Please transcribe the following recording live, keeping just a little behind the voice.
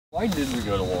Why did we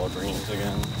go to Walgreens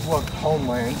again? Well,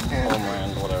 Homeland.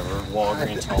 Homeland, whatever.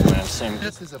 Walgreens, Homeland, same.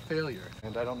 This is a failure,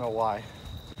 and I don't know why.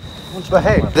 But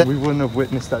hey, we wouldn't have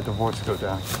witnessed that divorce go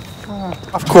down.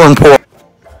 Of corn poor.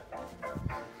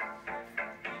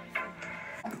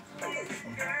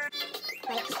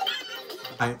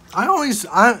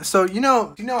 So you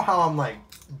know how I'm like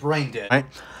brain dead, right?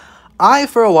 I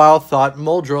for a while thought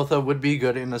Muldrotha would be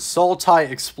good in a Sultai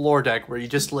Explore deck where you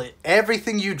just let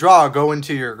everything you draw go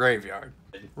into your graveyard,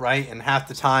 right? And half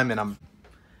the time, and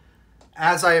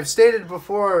as I have stated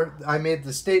before, I made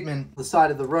the statement, the side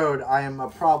of the road, I am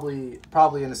probably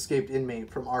an escaped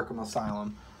inmate from Arkham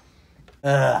Asylum.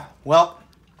 Well,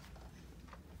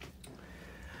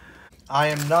 I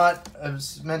am not a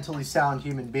mentally sound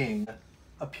human being.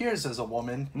 Appears as a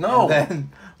woman, no, and then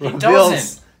he reveals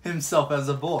doesn't. himself as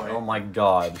a boy. Oh my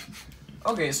god.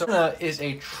 Okay, so is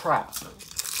a trap.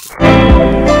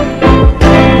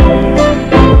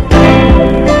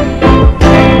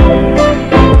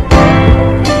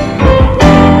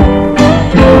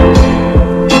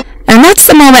 And that's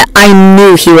the moment I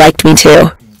knew he liked me too.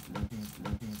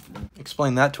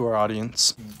 Explain that to our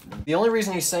audience. The only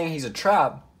reason he's saying he's a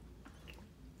trap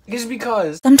is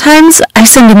because Sometimes I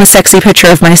send him a sexy picture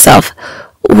of myself,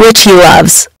 which he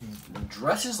loves.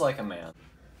 dresses like a man,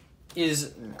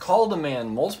 is called a man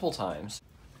multiple times,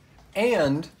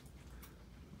 and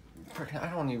I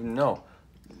don't even know.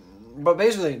 But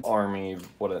basically, army,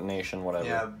 nation, whatever.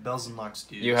 Yeah, bells and locks,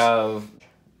 dude. You have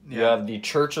the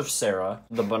Church of Sarah,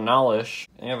 the Banalish,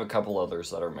 and you have a couple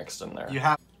others that are mixed in there. You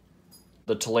have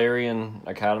the Talarian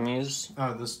academies.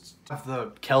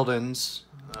 The Keldons.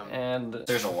 And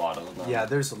there's a lot of them. Yeah,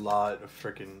 there's a lot of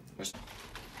freaking.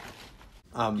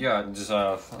 Yeah, just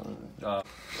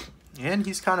And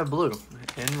he's kind of blue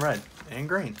and red and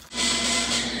green.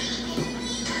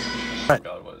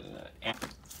 God, what is that?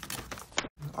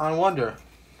 I wonder.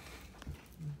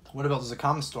 What about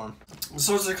Zakama Storm?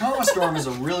 So Zakama Storm is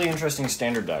a really interesting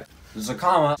standard deck.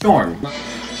 Zakama Storm.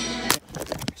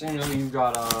 So you know you've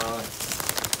got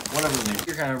whatever the name.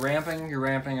 You're kind of ramping. You're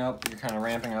ramping up. You're kind of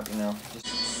ramping up. You know, just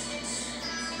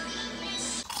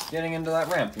getting into that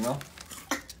ramp. You know.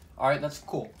 All right, that's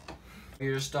cool.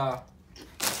 You're just do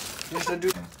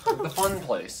the fun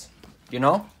place. You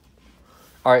know.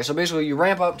 All right, so basically you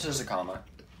ramp up to Zakama,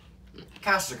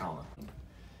 cast Zakama,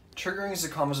 triggering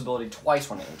Zakama's ability twice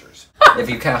when it enters. If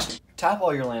you cast it, tap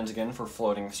all your lands again for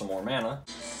floating some more mana.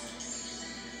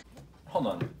 Hold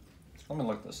on, let me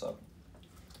look this up.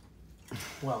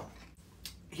 Well,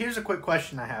 here's a quick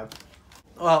question I have.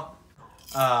 Well,